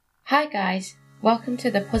Hi guys, welcome to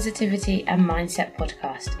the Positivity and Mindset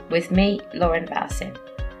podcast with me, Lauren Valsin.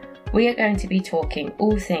 We are going to be talking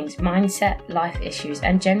all things mindset, life issues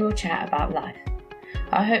and general chat about life.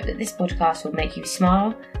 I hope that this podcast will make you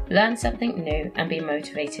smile, learn something new and be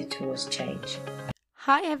motivated towards change.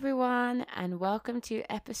 Hi everyone and welcome to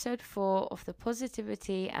episode 4 of the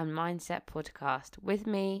Positivity and Mindset podcast with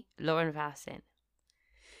me, Lauren Valsin.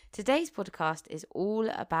 Today's podcast is all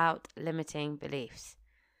about limiting beliefs.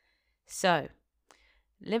 So,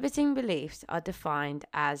 limiting beliefs are defined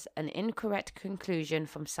as an incorrect conclusion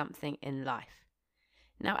from something in life.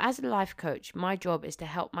 Now, as a life coach, my job is to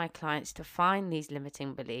help my clients to find these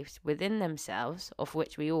limiting beliefs within themselves, of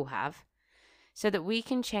which we all have, so that we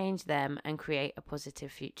can change them and create a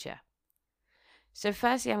positive future. So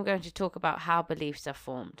firstly, I'm going to talk about how beliefs are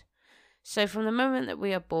formed. So from the moment that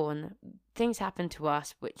we are born, things happen to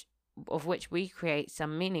us of which we create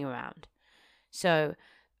some meaning around. So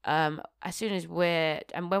as soon as when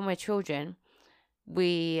we're children,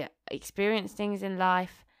 we experience things in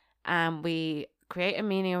life and we create a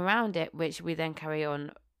meaning around it, which we then carry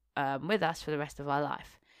on with us for the rest of our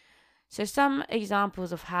life. So some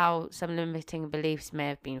examples of how some limiting beliefs may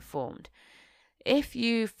have been formed. If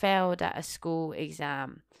you failed at a school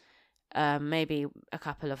exam, maybe a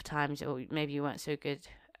couple of times, or maybe you weren't so good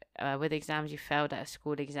with exams, you failed at a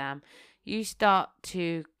school exam, you start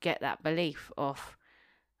to get that belief of,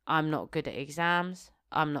 I'm not good at exams,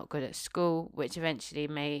 I'm not good at school, which eventually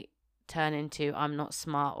may turn into I'm not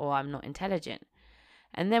smart or I'm not intelligent.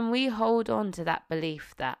 And then we hold on to that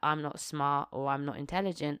belief that I'm not smart or I'm not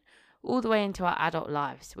intelligent all the way into our adult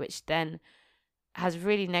lives, which then has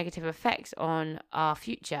really negative effects on our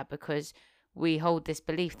future because we hold this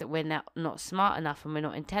belief that we're not smart enough and we're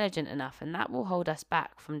not intelligent enough, and that will hold us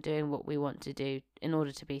back from doing what we want to do in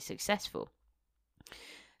order to be successful.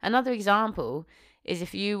 Another example is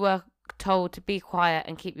if you were told to be quiet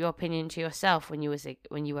and keep your opinion to yourself when you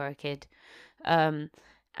were a kid,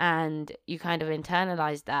 and you kind of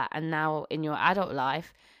internalized that, and now in your adult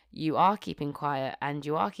life you are keeping quiet and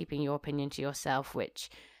you are keeping your opinion to yourself,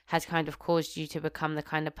 which has kind of caused you to become the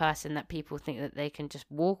kind of person that people think that they can just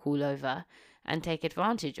walk all over and take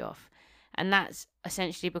advantage of. And that's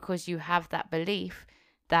essentially because you have that belief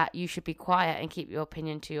that you should be quiet and keep your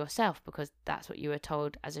opinion to yourself because that's what you were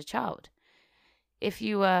told as a child. If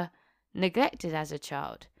you were neglected as a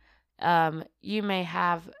child, you may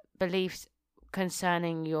have beliefs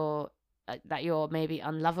concerning that you're maybe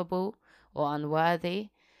unlovable or unworthy.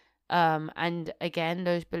 And again,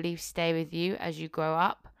 those beliefs stay with you as you grow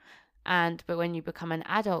up. But when you become an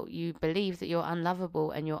adult, you believe that you're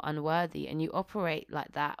unlovable and you're unworthy, and you operate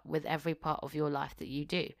like that with every part of your life that you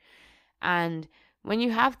do. And when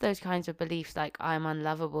you have those kinds of beliefs like I'm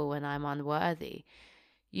unlovable and I'm unworthy,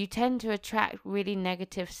 you tend to attract really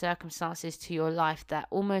negative circumstances to your life that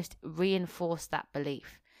almost reinforce that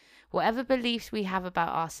belief. Whatever beliefs we have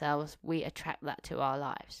about ourselves, we attract that to our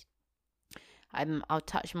lives. I'll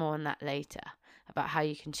touch more on that later, about how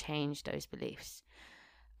you can change those beliefs.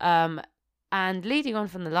 And leading on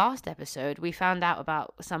from the last episode, we found out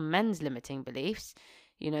about some men's limiting beliefs.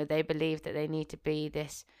 You know, they believe that they need to be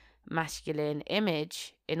this masculine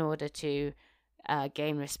image in order to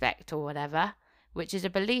gain respect or whatever, which is a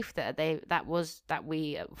belief that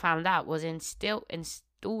we found out was instilled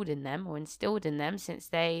in them since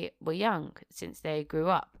they were young, since they grew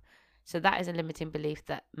up. So that is a limiting belief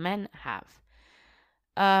that men have.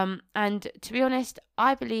 And to be honest,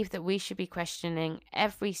 I believe that we should be questioning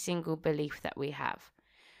every single belief that we have.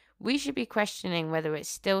 We should be questioning whether it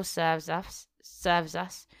still serves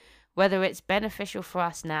us, whether it's beneficial for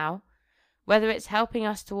us now, whether it's helping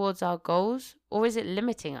us towards our goals, or is it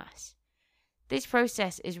limiting us? This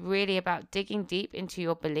process is really about digging deep into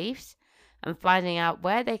your beliefs and finding out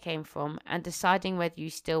where they came from and deciding whether you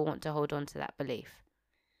still want to hold on to that belief.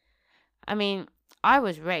 I mean, I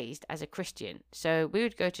was raised as a Christian, so we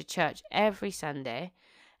would go to church every Sunday,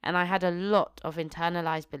 and I had a lot of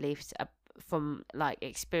internalized beliefs from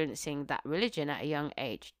experiencing that religion at a young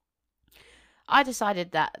age. I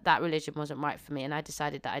decided that religion wasn't right for me, and I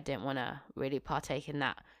decided that I didn't want to really partake in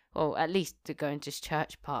that, or at least to go into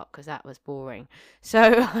church part, because that was boring.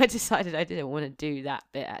 So I decided I didn't want to do that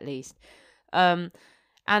bit at least. And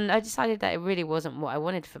I decided that it really wasn't what I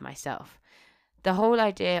wanted for myself. The whole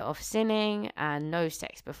idea of sinning and no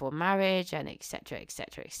sex before marriage and etc.,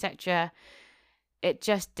 etc., etc., it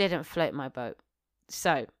just didn't float my boat.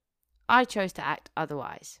 So I chose to act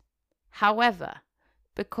otherwise. However,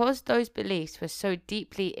 because those beliefs were so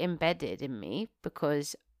deeply embedded in me,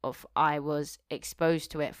 because I was exposed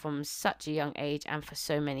to it from such a young age and for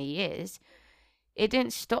so many years, it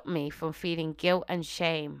didn't stop me from feeling guilt and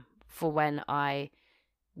shame for when I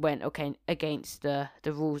went against the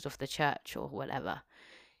rules of the church or whatever,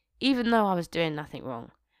 even though I was doing nothing wrong.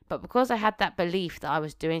 But because I had that belief that I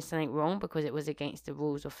was doing something wrong because it was against the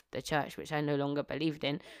rules of the church, which I no longer believed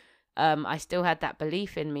in, I still had that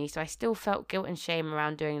belief in me. So I still felt guilt and shame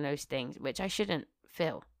around doing those things, which I shouldn't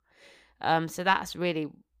feel. So that's really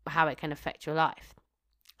how it can affect your life.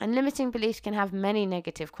 And limiting beliefs can have many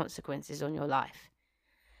negative consequences on your life.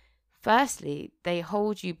 Firstly, they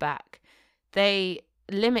hold you back. They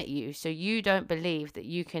limit you, so you don't believe that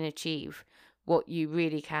you can achieve what you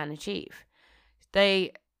really can achieve.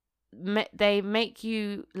 They make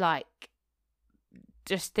you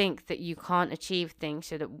just think that you can't achieve things,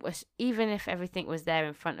 so that even if everything was there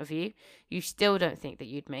in front of you, you still don't think that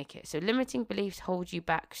you'd make it. So limiting beliefs hold you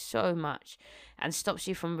back so much and stops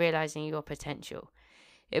you from realizing your potential.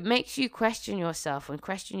 It makes you question yourself and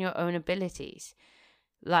question your own abilities.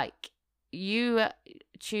 You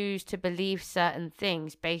choose to believe certain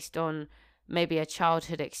things based on maybe a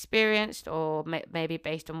childhood experience, or maybe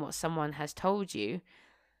based on what someone has told you.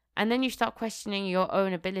 And then you start questioning your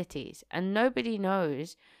own abilities. And nobody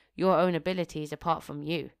knows your own abilities apart from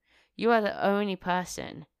you. You are the only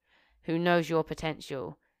person who knows your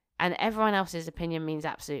potential. And everyone else's opinion means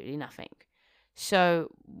absolutely nothing.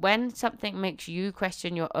 So when something makes you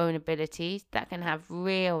question your own abilities, that can have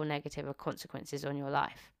real negative consequences on your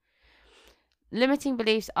life. Limiting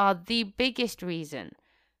beliefs are the biggest reason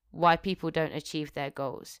why people don't achieve their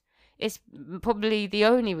goals. It's probably the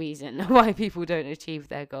only reason why people don't achieve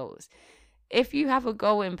their goals. If you have a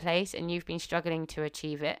goal in place and you've been struggling to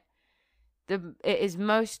achieve it, it is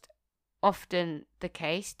most often the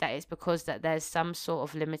case that it's because that there's some sort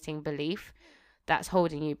of limiting belief that's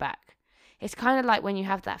holding you back. It's kind of like when you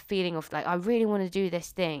have that feeling of I really want to do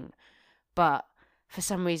this thing, but for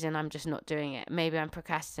some reason I'm just not doing it. Maybe I'm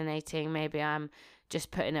procrastinating, maybe I'm just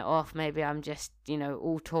putting it off, maybe I'm just,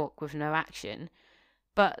 all talk with no action.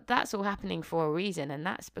 But that's all happening for a reason, and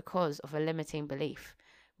that's because of a limiting belief,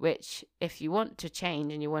 which if you want to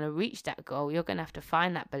change and you want to reach that goal, you're going to have to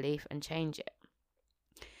find that belief and change it.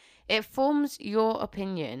 It forms your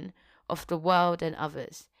opinion of the world and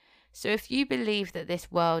others. So if you believe that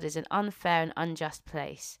this world is an unfair and unjust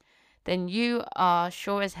place, then you are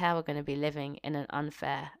sure as hell going to be living in an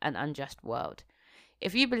unfair and unjust world.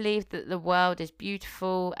 If you believe that the world is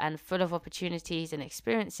beautiful and full of opportunities and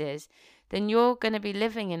experiences, then you're going to be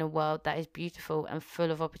living in a world that is beautiful and full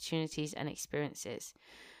of opportunities and experiences.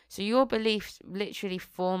 So your belief literally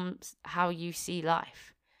forms how you see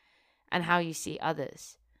life and how you see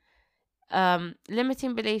others.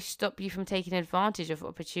 Limiting beliefs stop you from taking advantage of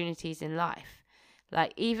opportunities in life.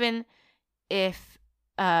 Even if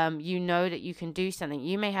you know that you can do something,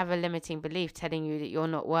 you may have a limiting belief telling you that you're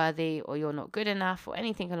not worthy or you're not good enough or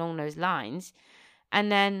anything along those lines. And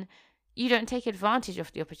then you don't take advantage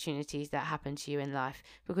of the opportunities that happen to you in life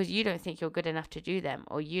because you don't think you're good enough to do them,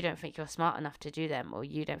 or you don't think you're smart enough to do them, or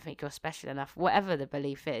you don't think you're special enough, whatever the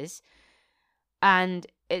belief is. And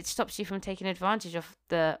it stops you from taking advantage of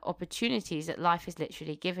the opportunities that life is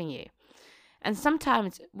literally giving you. And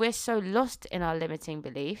sometimes we're so lost in our limiting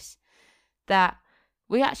beliefs that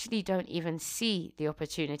we actually don't even see the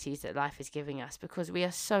opportunities that life is giving us because we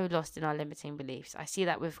are so lost in our limiting beliefs. I see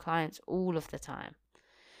that with clients all of the time.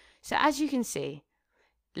 So as you can see,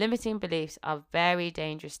 limiting beliefs are very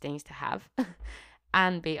dangerous things to have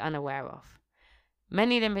and be unaware of.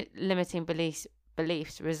 Many limiting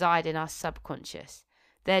beliefs reside in our subconscious.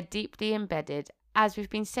 They're deeply embedded, as we've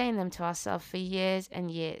been saying them to ourselves for years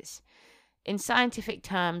and years. In scientific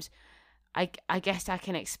terms, I guess I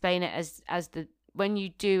can explain it as when you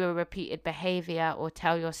do a repeated behavior or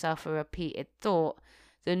tell yourself a repeated thought,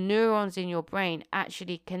 the neurons in your brain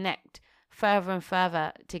actually connect further and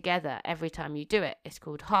further together every time you do it. It's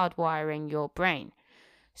called hardwiring your brain.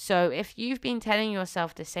 So if you've been telling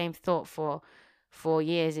yourself the same thought for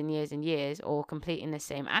years and years and years, or completing the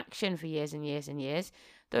same action for years and years and years,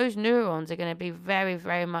 those neurons are going to be very,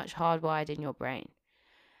 very much hardwired in your brain.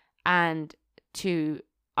 And to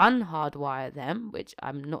unhardwire them, which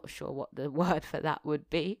I'm not sure what the word for that would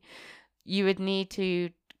be, you would need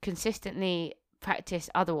to consistently practice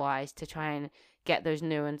otherwise to try and get those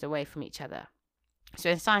neurons away from each other. So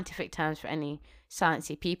in scientific terms, for any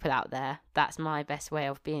sciencey people out there, that's my best way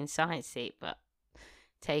of being sciencey, but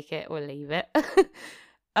take it or leave it.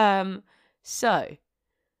 So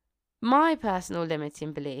my personal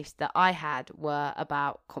limiting beliefs that I had were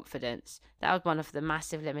about confidence. That was one of the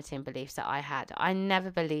massive limiting beliefs that I had. I never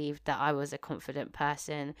believed that I was a confident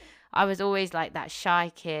person. I was always like that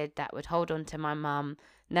shy kid that would hold on to my mum,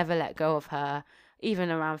 never let go of her.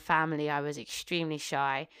 Even around family, I was extremely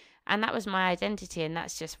shy. And that was my identity, and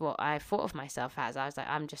that's just what I thought of myself as. I was like,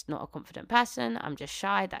 I'm just not a confident person. I'm just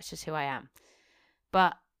shy. That's just who I am.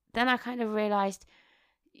 But then I kind of realized,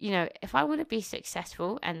 if I want to be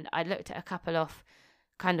successful, and I looked at a couple of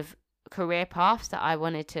kind of career paths that I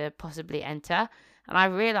wanted to possibly enter, and I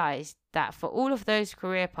realized that for all of those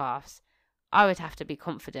career paths, I would have to be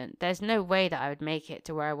confident. There's no way that I would make it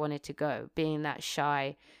to where I wanted to go, being that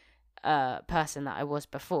shy person that I was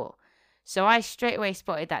before. So I straight away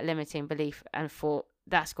spotted that limiting belief and thought,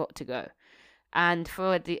 that's got to go. And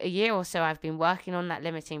for a year or so, I've been working on that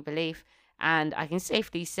limiting belief, and I can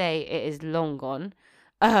safely say it is long gone.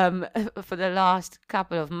 For the last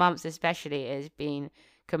couple of months especially, it has been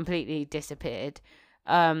completely disappeared.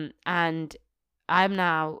 And I'm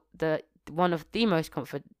now one of the most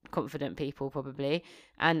confident people, probably.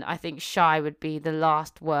 And I think shy would be the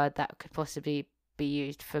last word that could possibly be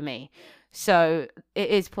used for me. So it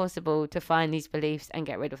is possible to find these beliefs and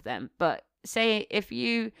get rid of them. But say if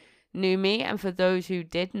you knew me, and for those who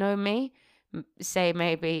did know me, say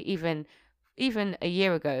maybe even a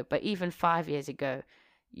year ago, but even 5 years ago,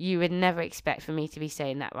 you would never expect for me to be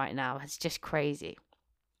saying that right now. It's just crazy.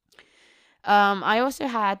 I also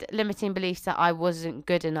had limiting beliefs that I wasn't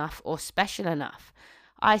good enough or special enough.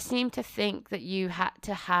 I seem to think that you had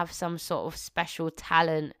to have some sort of special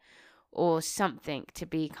talent or something to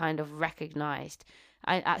be kind of recognized.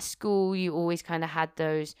 At school, you always kind of had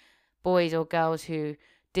those boys or girls who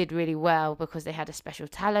did really well because they had a special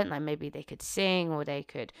talent, like maybe they could sing or they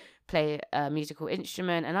could play a musical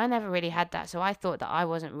instrument, and I never really had that. So I thought that I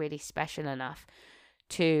wasn't really special enough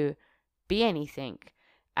to be anything.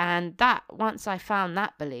 And that, once I found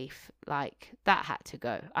that belief, like, that had to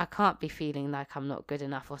go. I can't be feeling like I'm not good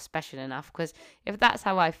enough or special enough, because if that's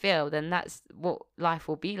how I feel, then that's what life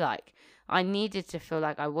will be like. I needed to feel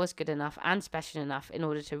like I was good enough and special enough in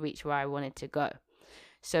order to reach where I wanted to go.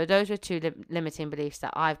 So those were two limiting beliefs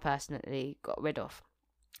that I've personally got rid of.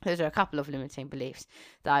 Those are a couple of limiting beliefs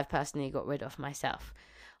that I've personally got rid of myself.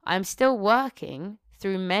 I'm still working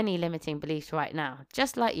through many limiting beliefs right now,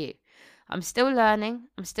 just like you. I'm still learning.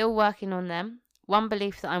 I'm still working on them. One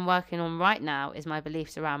belief that I'm working on right now is my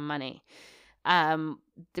beliefs around money.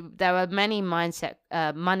 There are many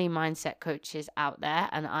money mindset coaches out there,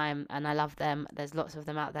 and I love them. There's lots of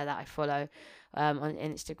them out there that I follow on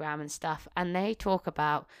Instagram and stuff, and they talk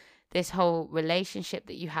about this whole relationship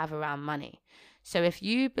that you have around money. So if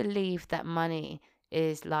you believe that money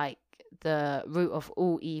is like the root of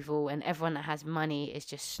all evil, and everyone that has money is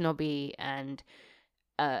just snobby and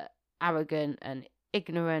arrogant and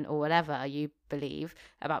ignorant, or whatever you believe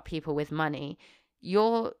about people with money,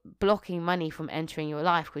 you're blocking money from entering your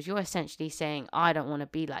life, because you're essentially saying, I don't want to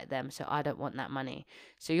be like them, so I don't want that money.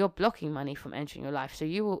 So you're blocking money from entering your life. So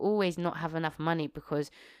you will always not have enough money because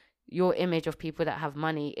your image of people that have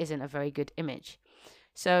money isn't a very good image.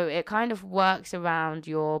 So it kind of works around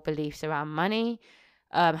your beliefs around money,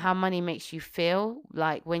 how money makes you feel.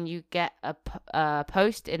 Like when you get a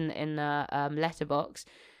post in the letterbox,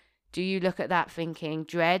 do you look at that thinking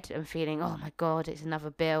dread and feeling, oh my God, it's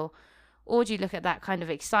another bill? Or do you look at that kind of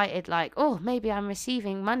excited, like, oh, maybe I'm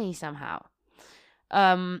receiving money somehow?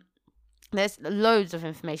 There's loads of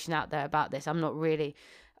information out there about this. I'm not really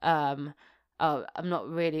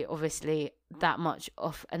obviously that much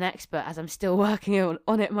of an expert, as I'm still working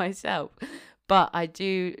on it myself. But I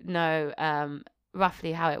do know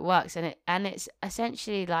roughly how it works, and it's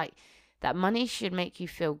essentially like that money should make you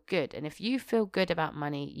feel good. And if you feel good about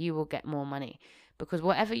money, you will get more money, because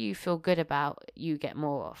whatever you feel good about, you get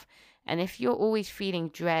more of. And if you're always feeling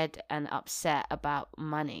dread and upset about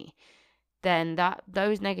money, then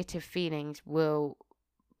those negative feelings will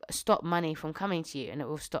stop money from coming to you, and it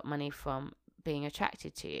will stop money from being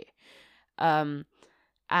attracted to you.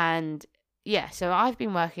 And yeah, so I've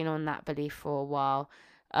been working on that belief for a while.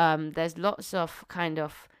 There's lots of kind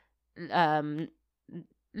of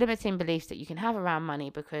limiting beliefs that you can have around money,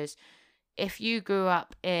 because if you grew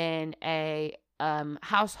up in a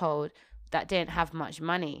household that didn't have much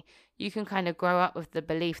money, you can kind of grow up with the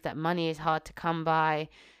belief that money is hard to come by,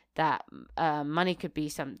 that money could be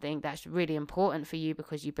something that's really important for you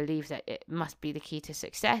because you believe that it must be the key to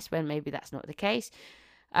success, when maybe that's not the case.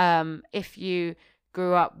 If you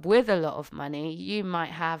grew up with a lot of money, you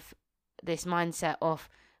might have this mindset of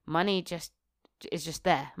money is just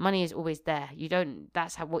there. Money is always there.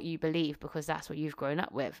 That's what you believe, because that's what you've grown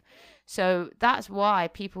up with. So that's why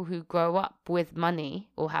people who grow up with money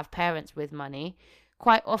or have parents with money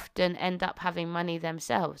quite often end up having money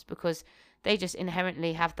themselves, because they just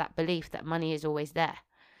inherently have that belief that money is always there.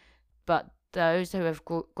 But those who have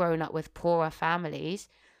grown up with poorer families,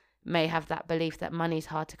 may have that belief that money is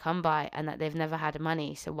hard to come by and that they've never had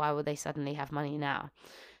money, so why would they suddenly have money now?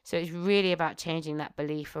 So it's really about changing that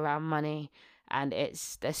belief around money, and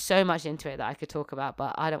there's so much into it that I could talk about,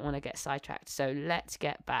 but I don't want to get sidetracked. So let's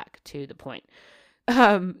get back to the point.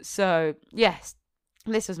 So yes,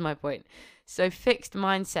 this was my point. So fixed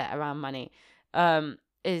mindset around money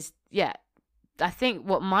is, I think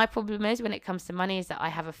what my problem is when it comes to money is that I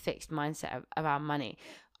have a fixed mindset around money.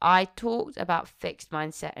 I talked about fixed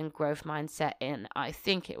mindset and growth mindset in, I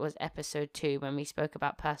think it was episode 2 when we spoke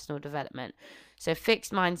about personal development. So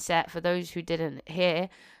fixed mindset, for those who didn't hear,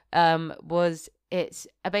 it's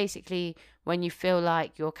basically when you feel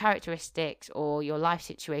like your characteristics or your life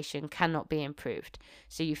situation cannot be improved.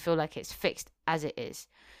 So you feel like it's fixed as it is.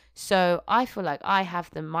 So I feel like I have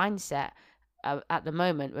the mindset at the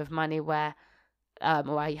moment with money where,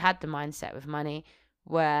 or I had the mindset with money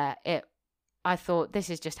where I thought,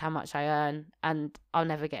 this is just how much I earn and I'll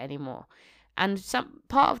never get any more. And some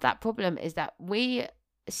part of that problem is that we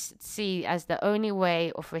see as the only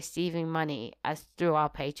way of receiving money as through our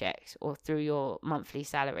paychecks or through your monthly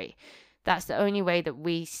salary. That's the only way that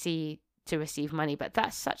we see to receive money. But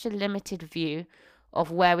that's such a limited view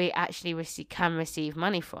of where we actually can receive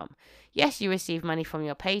money from. Yes, you receive money from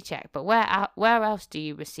your paycheck, but where else do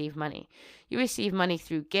you receive money? You receive money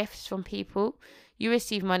through gifts from people. You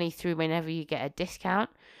receive money through whenever you get a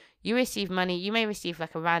discount. You receive money, you may receive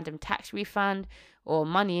like a random tax refund or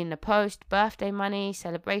money in the post, birthday money,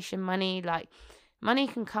 celebration money. Like, money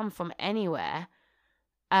can come from anywhere.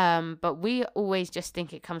 But we always just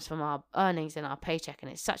think it comes from our earnings and our paycheck,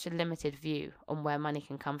 and it's such a limited view on where money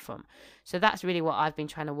can come from. So that's really what I've been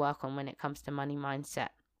trying to work on when it comes to money mindset.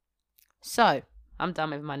 So I'm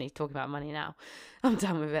done with money, talking about money now. I'm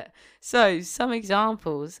done with it. So some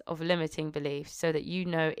examples of limiting beliefs so that you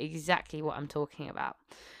know exactly what I'm talking about.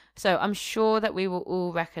 So I'm sure that we will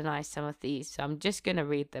all recognize some of these. So I'm just going to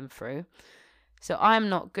read them through. So I'm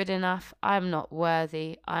not good enough. I'm not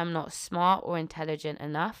worthy. I'm not smart or intelligent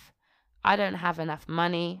enough. I don't have enough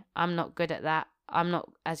money. I'm not good at that. I'm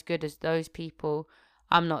not as good as those people.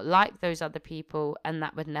 I'm not like those other people, and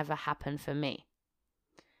that would never happen for me.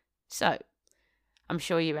 So I'm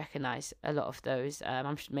sure you recognize a lot of those.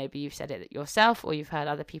 Maybe you've said it yourself or you've heard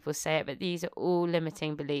other people say it, but these are all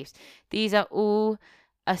limiting beliefs. These are all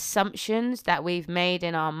assumptions that we've made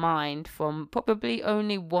in our mind from probably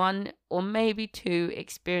only one or maybe 2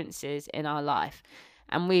 experiences in our life.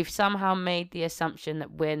 And we've somehow made the assumption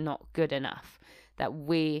that we're not good enough, that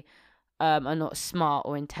we are not smart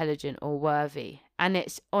or intelligent or worthy. And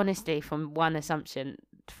it's honestly from one assumption,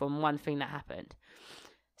 from one thing that happened.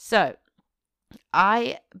 So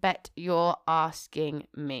I bet you're asking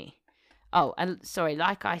me. Oh, and sorry,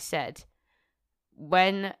 like I said,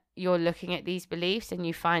 when you're looking at these beliefs and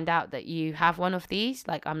you find out that you have one of these,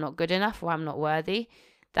 like I'm not good enough or I'm not worthy,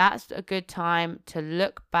 that's a good time to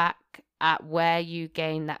look back at where you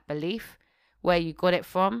gained that belief, where you got it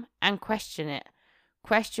from, and question it.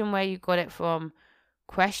 Question where you got it from.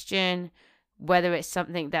 Question whether it's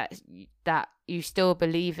something that you still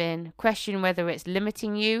believe in. Question whether it's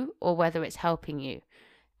limiting you or whether it's helping you.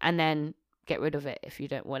 And then get rid of it if you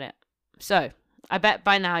don't want it. So, I bet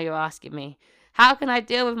by now you're asking me, how can I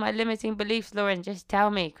deal with my limiting beliefs, Lauren? Just tell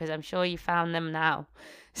me, because I'm sure you found them now.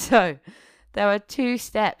 So, there are 2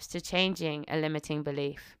 steps to changing a limiting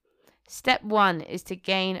belief. Step 1 is to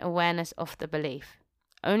gain awareness of the belief.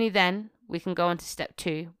 Only then we can go on to step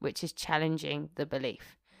 2, which is challenging the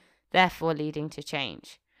belief, therefore leading to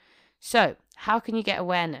change. So, how can you get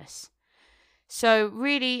awareness? So,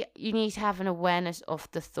 really, you need to have an awareness of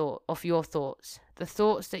your thoughts, the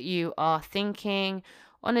thoughts that you are thinking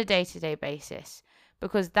on a day-to-day basis,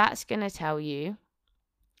 because that's going to tell you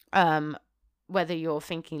whether you're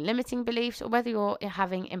thinking limiting beliefs or whether you're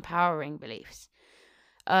having empowering beliefs.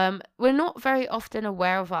 We're not very often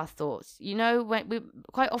aware of our thoughts. You know,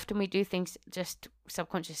 quite often we do things just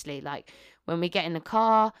subconsciously, like when we get in the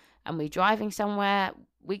car and we're driving somewhere,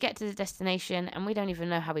 we get to the destination and we don't even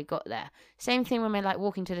know how we got there. Same thing when we're like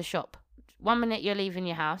walking to the shop. 1 minute you're leaving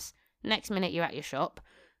your house, next minute you're at your shop.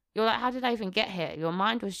 You're like, how did I even get here? Your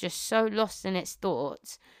mind was just so lost in its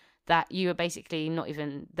thoughts that you were basically not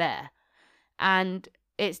even there. And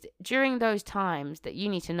it's during those times that you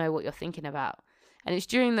need to know what you're thinking about. And it's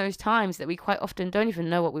during those times that we quite often don't even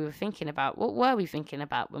know what we were thinking about. What were we thinking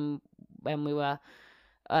about when we were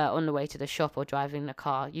on the way to the shop or driving the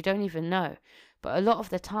car? You don't even know. But a lot of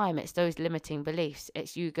the time, it's those limiting beliefs.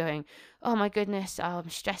 It's you going, oh my goodness, I'm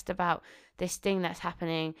stressed about this thing that's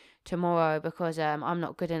happening tomorrow because I'm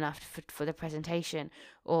not good enough for the presentation.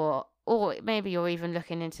 Or or maybe you're even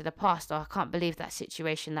looking into the past. I can't believe that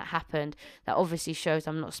situation that happened. That obviously shows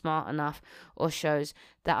I'm not smart enough, or shows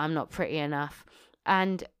that I'm not pretty enough.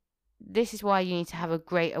 And this is why you need to have a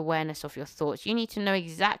great awareness of your thoughts. You need to know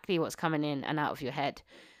exactly what's coming in and out of your head.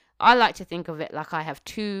 I like to think of it like I have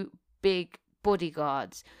 2 big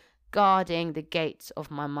bodyguards guarding the gates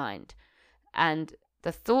of my mind. And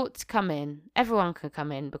the thoughts come in. Everyone can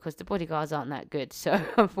come in because the bodyguards aren't that good. So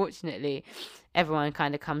unfortunately, everyone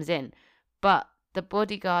kind of comes in. But the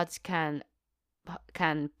bodyguards can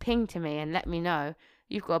ping to me and let me know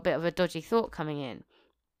you've got a bit of a dodgy thought coming in.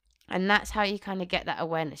 And that's how you kind of get that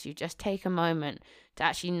awareness. You just take a moment to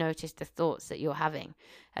actually notice the thoughts that you're having.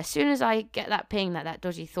 As soon as I get that ping that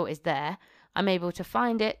dodgy thought is there, I'm able to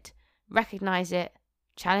find it, recognize it,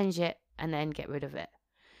 challenge it, and then get rid of it.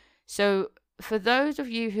 So for those of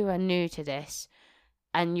you who are new to this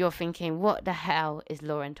and you're thinking, what the hell is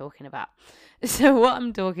Lauren talking about? So what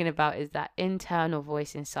I'm talking about is that internal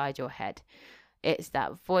voice inside your head. It's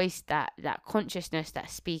that voice, that consciousness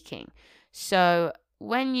that's speaking. So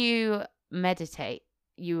when you meditate,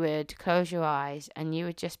 you would close your eyes and you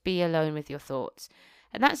would just be alone with your thoughts.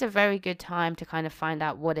 And that's a very good time to kind of find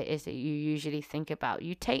out what it is that you usually think about.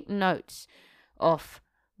 You take notes of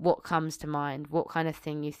what comes to mind, what kind of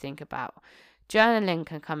thing you think about. Journaling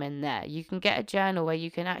can come in there. You can get a journal where you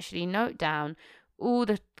can actually note down all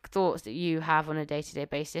the thoughts that you have on a day-to-day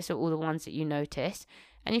basis, or all the ones that you notice.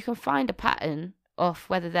 And you can find a pattern of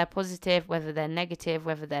whether they're positive, whether they're negative,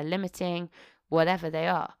 whether they're limiting, whatever they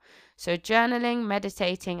are. So journaling,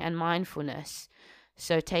 meditating, and mindfulness,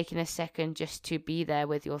 so taking a second just to be there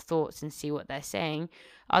with your thoughts and see what they're saying,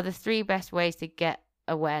 are the 3 best ways to get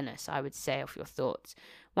awareness, I would say, of your thoughts.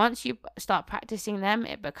 Once you start practicing them,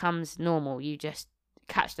 it becomes normal. You just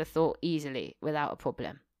catch the thought easily without a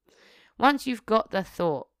problem. Once you've got the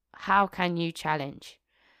thought, how can you challenge?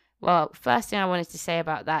 Well, first thing I wanted to say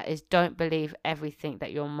about that is don't believe everything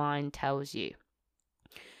that your mind tells you.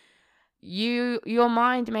 Your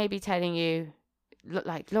mind may be telling you, look,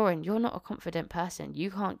 like, Lauren, you're not a confident person.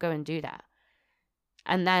 You can't go and do that.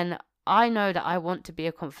 And then I know that I want to be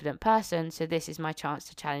a confident person, so this is my chance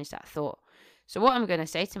to challenge that thought. So what I'm going to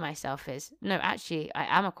say to myself is, no, actually, I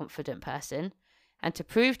am a confident person. And to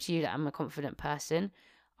prove to you that I'm a confident person,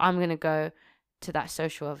 I'm going to go to that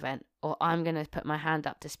social event, or I'm going to put my hand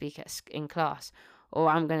up to speak in class, or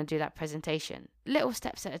I'm going to do that presentation. Little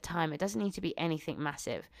steps at a time. It doesn't need to be anything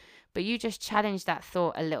massive, but you just challenge that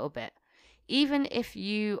thought a little bit. Even if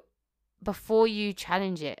before you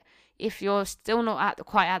challenge it, if you're still not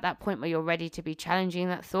quite at that point where you're ready to be challenging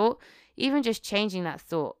that thought, even just changing that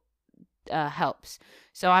thought helps.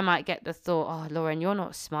 So I might get the thought, oh, Lauren, you're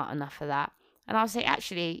not smart enough for that. And I'll say,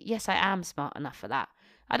 actually, yes, I am smart enough for that.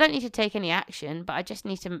 I don't need to take any action, but I just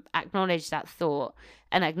need to acknowledge that thought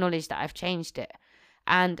and acknowledge that I've changed it.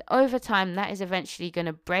 And over time, that is eventually going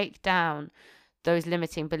to break down those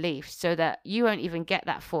limiting beliefs so that you won't even get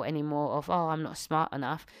that thought anymore of, oh, I'm not smart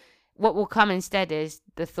enough. What will come instead is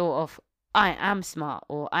the thought of, I am smart,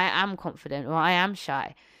 or I am confident, or I am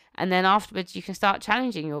shy. And then afterwards, you can start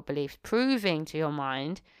challenging your beliefs, proving to your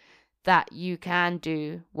mind that you can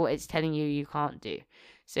do what it's telling you can't do.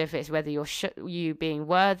 So if it's whether you being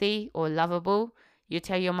worthy or lovable, you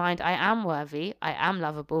tell your mind, I am worthy, I am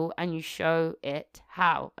lovable, and you show it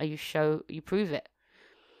how, or you prove it.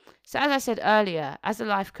 So as I said earlier, as a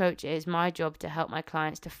life coach, it is my job to help my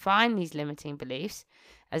clients to find these limiting beliefs,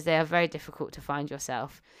 as they are very difficult to find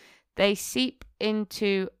yourself. They seep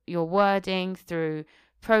into your wording through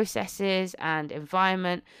processes and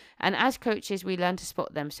environment, and as coaches, we learn to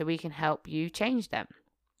spot them so we can help you change them.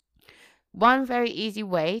 One very easy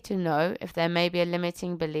way to know if there may be a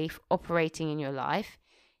limiting belief operating in your life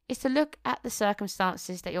is to look at the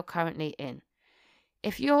circumstances that you're currently in.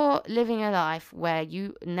 If you're living a life where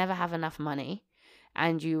you never have enough money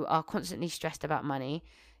and you are constantly stressed about money,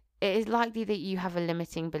 it is likely that you have a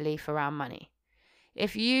limiting belief around money.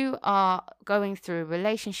 If you are going through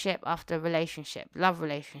relationship after relationship, love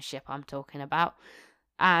relationship I'm talking about,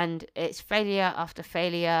 and it's failure after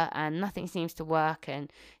failure and nothing seems to work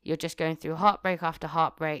and you're just going through heartbreak after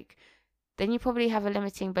heartbreak, then you probably have a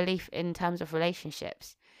limiting belief in terms of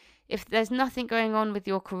relationships. If there's nothing going on with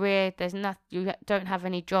your career, you don't have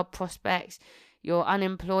any job prospects, you're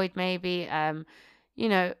unemployed maybe,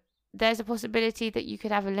 there's a possibility that you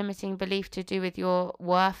could have a limiting belief to do with your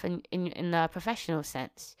worth in the professional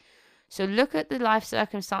sense. So look at the life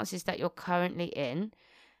circumstances that you're currently in,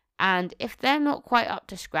 and if they're not quite up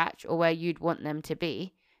to scratch or where you'd want them to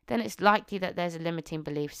be, then it's likely that there's a limiting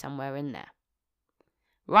belief somewhere in there.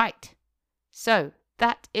 Right. So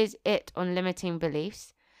that is it on limiting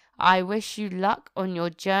beliefs. I wish you luck on your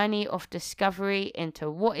journey of discovery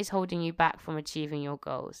into what is holding you back from achieving your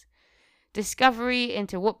goals. Discovery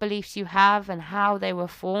into what beliefs you have and how they were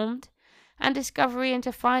formed, and discovery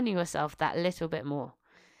into finding yourself that little bit more.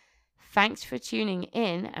 Thanks for tuning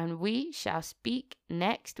in, and we shall speak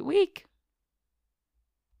next week.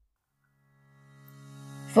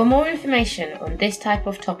 For more information on this type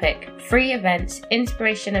of topic, free events,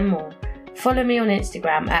 inspiration and more, follow me on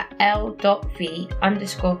Instagram at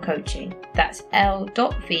l.v_coaching. That's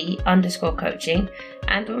l.v_coaching,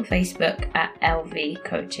 and on Facebook at LV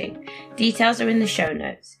Coaching. Details are in the show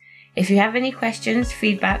notes. If you have any questions,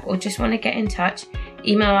 feedback, or just want to get in touch,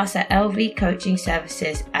 email us at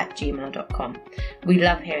lvcoachingservices@gmail.com. We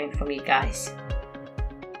love hearing from you guys.